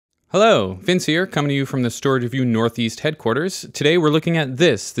Hello, Vince here, coming to you from the Storage Review Northeast headquarters. Today we're looking at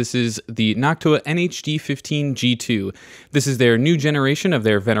this. This is the Noctua NH-D15 G2. This is their new generation of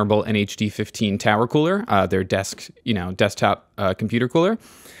their venerable NH-D15 tower cooler, their desktop computer cooler.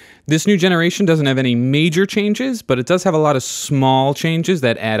 This new generation doesn't have any major changes, but it does have a lot of small changes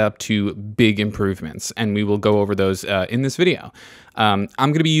that add up to big improvements, and we will go over those in this video. I'm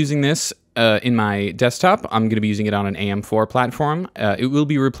going to be using this in my desktop. I'm going to be using it on an AM4 platform. It will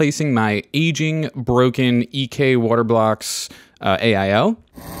be replacing my aging, broken EK Waterblocks AIO.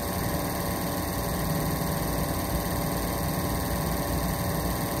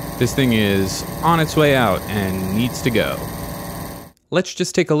 This thing is on its way out and needs to go. Let's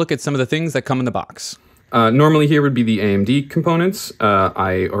just take a look at some of the things that come in the box. Normally here would be the AMD components.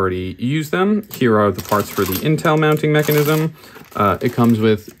 I already used them. Here are the parts for the Intel mounting mechanism. It comes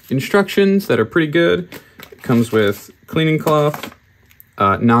with instructions that are pretty good. It comes with cleaning cloth,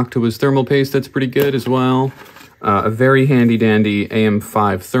 Noctua's thermal paste that's pretty good as well. A very handy dandy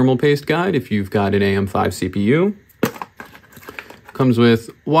AM5 thermal paste guide if you've got an AM5 CPU. Comes with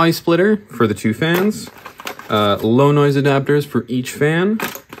Y-splitter for the two fans. Low noise adapters for each fan.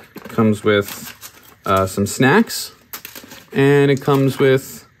 Comes with some snacks, and it comes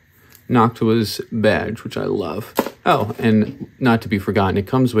with Noctua's badge, which I love. Oh, and not to be forgotten, it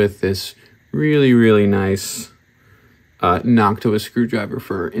comes with this really, really nice Noctua screwdriver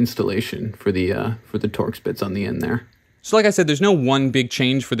for installation for the Torx bits on the end there. So like I said, there's no one big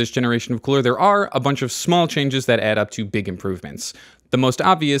change for this generation of cooler. There are a bunch of small changes that add up to big improvements. The most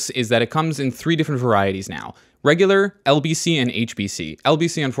obvious is that it comes in 3 different varieties now. Regular, LBC, and HBC.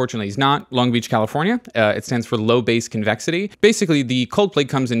 LBC, unfortunately, is not Long Beach, California. It stands for low base convexity. Basically, the cold plate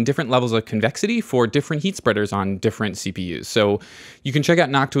comes in different levels of convexity for different heat spreaders on different CPUs. So you can check out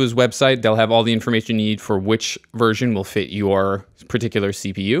Noctua's website. They'll have all the information you need for which version will fit your particular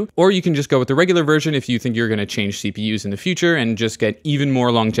CPU. Or you can just go with the regular version if you think you're going to change CPUs in the future and just get even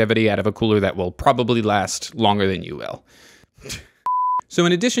more longevity out of a cooler that will probably last longer than you will. So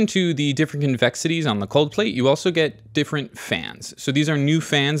in addition to the different convexities on the cold plate, you also get different fans. So these are new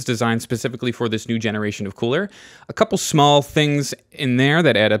fans designed specifically for this new generation of cooler. A couple small things in there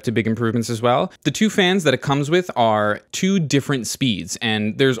that add up to big improvements as well. The 2 fans that it comes with are 2 different speeds,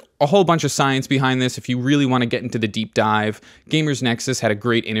 and there's a whole bunch of science behind this if you really want to get into the deep dive. Gamers Nexus had a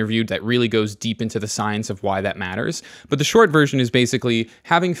great interview that really goes deep into the science of why that matters. But the short version is basically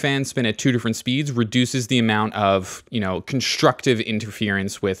having fans spin at 2 different speeds reduces the amount of, constructive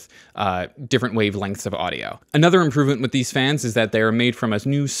interference with different wavelengths of audio. Another improvement with these fans is that they are made from a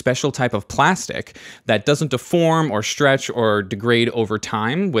new special type of plastic that doesn't deform or stretch or degrade over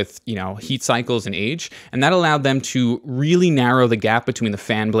time with, heat cycles and age. And that allowed them to really narrow the gap between the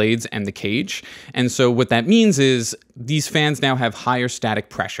fan blades and the cage. And so what that means is these fans now have higher static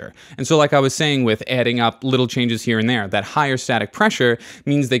pressure. And so like I was saying with adding up little changes here and there, that higher static pressure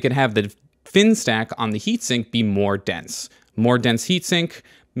means they can have the fin stack on the heatsink be more dense. More dense heatsink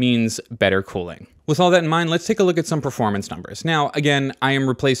means better cooling. With all that in mind, let's take a look at some performance numbers. Now, again, I am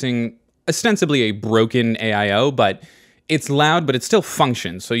replacing ostensibly a broken AIO, but it's loud, but it still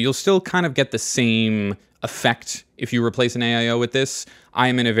functions. So you'll still kind of get the same effect if you replace an AIO with this. I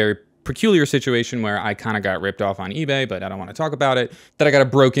am in a very peculiar situation where I kind of got ripped off on eBay, but I don't want to talk about it, that I got a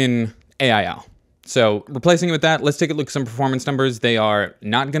broken AIO. So replacing it with that, let's take a look at some performance numbers. They are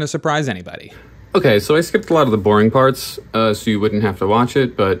not going to surprise anybody. Okay, so I skipped a lot of the boring parts, so you wouldn't have to watch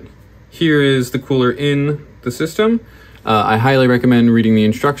it, but here is the cooler in the system. I highly recommend reading the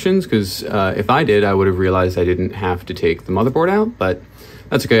instructions, because if I did, I would have realized I didn't have to take the motherboard out, but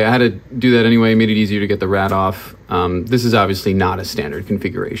that's okay. I had to do that anyway, made it easier to get the rat off. This is obviously not a standard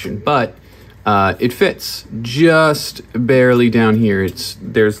configuration, but it fits just barely down here.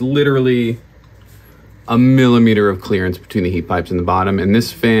 There's literally a millimeter of clearance between the heat pipes and the bottom, and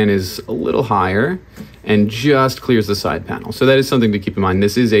this fan is a little higher and just clears the side panel. So that is something to keep in mind.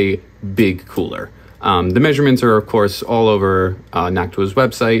 This is a big cooler. The measurements are, of course, all over Noctua's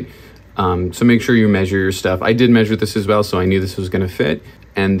website, so make sure you measure your stuff. I did measure this as well, so I knew this was going to fit.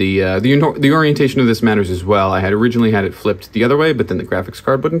 And the orientation of this matters as well. I had originally had it flipped the other way, but then the graphics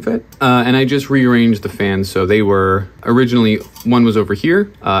card wouldn't fit. And I just rearranged the fans, so they were originally, one was over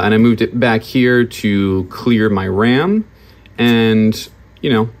here, and I moved it back here to clear my RAM, and,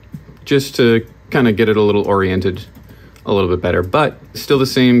 just to kind of get it a little oriented a little bit better. But still the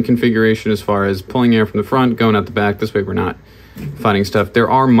same configuration as far as pulling air from the front, going out the back. This way we're not fighting stuff. There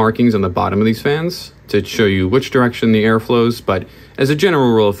are markings on the bottom of these fans to show you which direction the air flows, but as a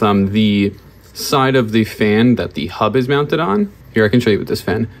general rule of thumb, the side of the fan that the hub is mounted on, here I can show you with this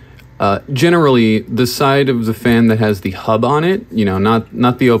fan, Generally, the side of the fan that has the hub on it, you know,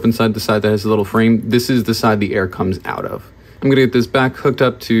 not the open side, the side that has the little frame, this is the side the air comes out of. I'm gonna get this back hooked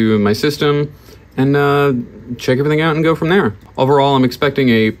up to my system and check everything out and go from there. Overall, I'm expecting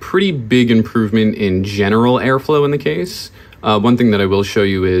a pretty big improvement in general airflow in the case. One thing that I will show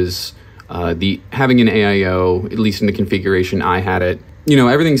you is having an AIO, at least in the configuration I had it, you know,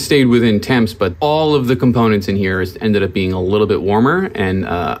 everything stayed within temps, but all of the components in here ended up being a little bit warmer. And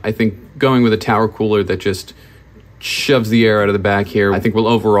I think going with a tower cooler that just shoves the air out of the back here, I think will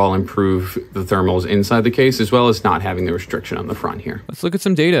overall improve the thermals inside the case, as well as not having the restriction on the front here. Let's look at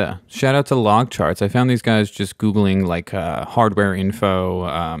some data. Shout out to log charts. I found these guys just Googling like hardware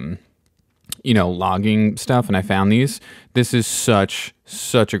info, you know, logging stuff, and I found these. This is such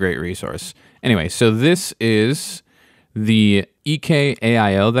a great resource. Anyway, so this is the EK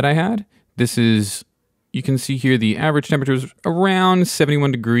AIO that I had. This is, you can see here, the average temperature is around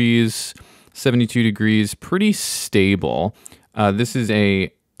 71 degrees, 72 degrees, pretty stable. This is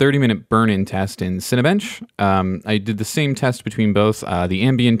a 30-minute burn-in test in Cinebench. I did the same test between both. The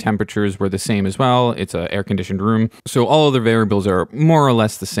ambient temperatures were the same as well. It's an air-conditioned room, so all other variables are more or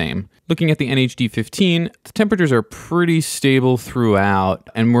less the same. Looking at the NH-D15, the temperatures are pretty stable throughout,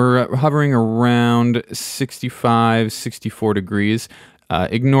 and we're hovering around 65, 64 degrees.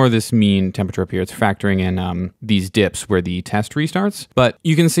 Ignore this mean temperature up here. It's factoring in these dips where the test restarts. But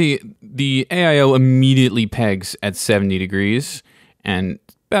you can see the AIO immediately pegs at 70 degrees and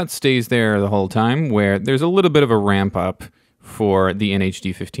about stays there the whole time, where there's a little bit of a ramp up for the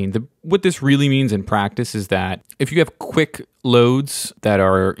NH-D15. What this really means in practice is that if you have quick loads that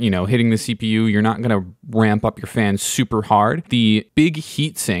are, you know, hitting the CPU, you're not going to ramp up your fan super hard. The big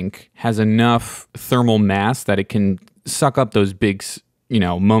heat sink has enough thermal mass that it can suck up those big, you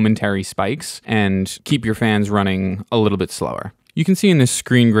know, momentary spikes and keep your fans running a little bit slower. You can see in this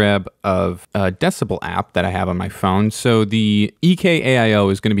screen grab of a Decibel app that I have on my phone. So the EK AIO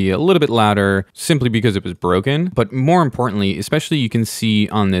is going to be a little bit louder simply because it was broken. But more importantly, especially you can see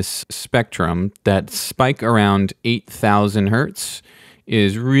on this spectrum that spike around 8,000 hertz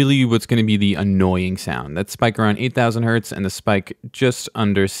is really what's going to be the annoying sound. That spike around 8,000 hertz and the spike just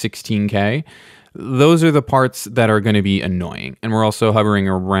under 16K. Those are the parts that are going to be annoying. And we're also hovering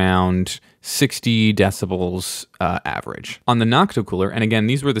around 60 decibels average. On the Noctua cooler, and again,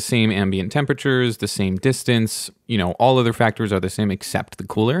 these were the same ambient temperatures, the same distance, you know, all other factors are the same except the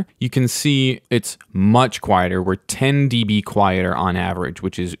cooler. You can see it's much quieter. We're 10 dB quieter on average,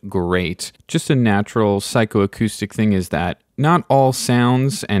 which is great. Just a natural psychoacoustic thing is that not all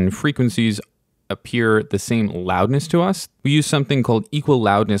sounds and frequencies appear the same loudness to us. We use something called equal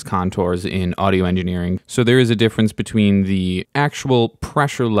loudness contours in audio engineering. So there is a difference between the actual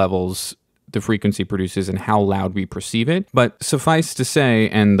pressure levels the frequency produces and how loud we perceive it. But suffice to say,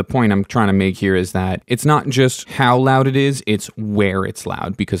 and the point I'm trying to make here is that it's not just how loud it is, it's where it's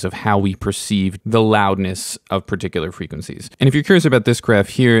loud because of how we perceive the loudness of particular frequencies. And if you're curious about this graph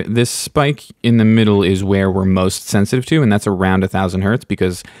here, this spike in the middle is where we're most sensitive to, and that's around 1,000 hertz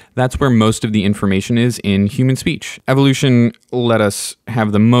because that's where most of the information is in human speech. Evolution let us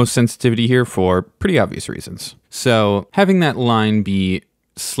have the most sensitivity here for pretty obvious reasons. So having that line be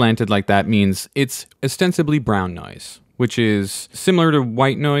slanted like that means it's ostensibly brown noise, which is similar to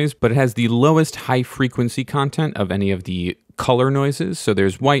white noise, but it has the lowest high frequency content of any of the color noises. So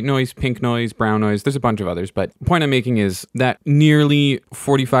there's white noise, pink noise, brown noise, there's a bunch of others, but the point I'm making is that nearly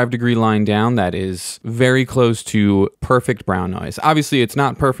 45-degree line down, that is very close to perfect brown noise. Obviously it's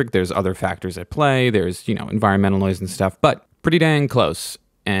not perfect, there's other factors at play, there's, you know, environmental noise and stuff, but pretty dang close.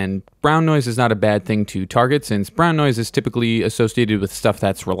 And brown noise is not a bad thing to target since brown noise is typically associated with stuff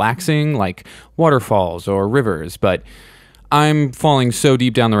that's relaxing, like waterfalls or rivers. But I'm falling so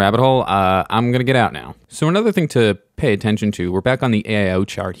deep down the rabbit hole, I'm going to get out now. So another thing to pay attention to, we're back on the AIO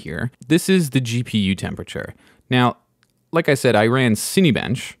chart here. This is the GPU temperature. Now, like I said, I ran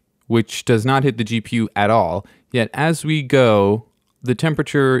Cinebench, which does not hit the GPU at all. Yet as we go, the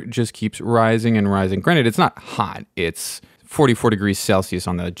temperature just keeps rising and rising. Granted, it's not hot. It's 44 degrees Celsius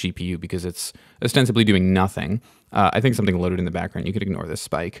on the GPU because it's ostensibly doing nothing. I think something loaded in the background. You could ignore this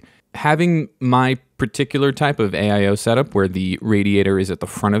spike. Having my particular type of AIO setup where the radiator is at the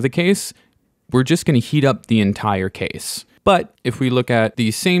front of the case, we're just going to heat up the entire case. But if we look at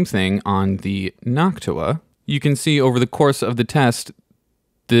the same thing on the Noctua, you can see over the course of the test,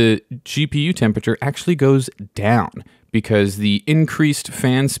 the GPU temperature actually goes down because the increased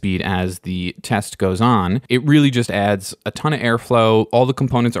fan speed as the test goes on, it really just adds a ton of airflow. All the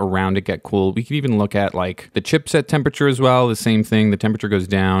components around it get cool. We can even look at like the chipset temperature as well. The same thing, the temperature goes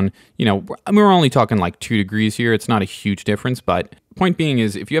down. You know, we're only talking like 2 degrees here. It's not a huge difference, but Point being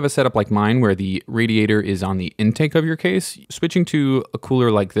is, if you have a setup like mine where the radiator is on the intake of your case, switching to a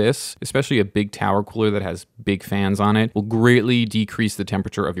cooler like this, especially a big tower cooler that has big fans on it, will greatly decrease the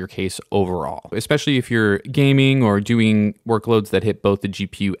temperature of your case overall. Especially if you're gaming or doing workloads that hit both the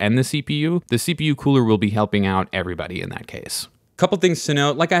GPU and the CPU cooler will be helping out everybody in that case. Couple things to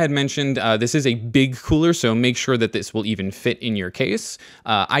note, like I had mentioned, this is a big cooler, so make sure that this will even fit in your case.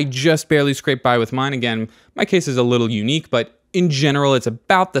 I just barely scraped by with mine. Again, my case is a little unique, but in general, it's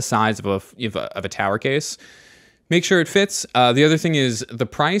about the size of a tower case. Make sure it fits. The other thing is the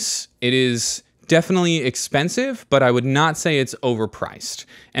price. It is definitely expensive, but I would not say it's overpriced.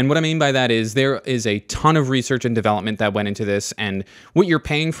 And what I mean by that is there is a ton of research and development that went into this, and what you're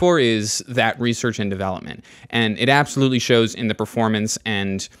paying for is that research and development. And it absolutely shows in the performance.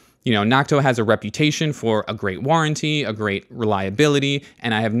 And you know, Noctua has a reputation for a great warranty, a great reliability,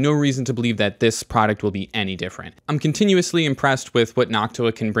 and I have no reason to believe that this product will be any different. I'm continuously impressed with what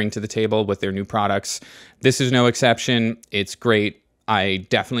Noctua can bring to the table with their new products. This is no exception. It's great. I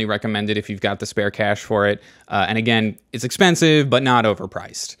definitely recommend it if you've got the spare cash for it. And again, it's expensive, but not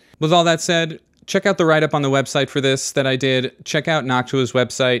overpriced. With all that said, check out the write-up on the website for this that I did. Check out Noctua's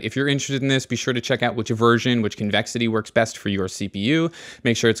website. If you're interested in this, be sure to check out which version, which convexity works best for your CPU.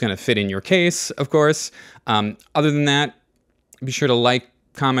 Make sure it's going to fit in your case, of course. Other than that, be sure to like,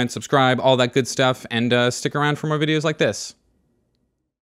 comment, subscribe, all that good stuff, and stick around for more videos like this.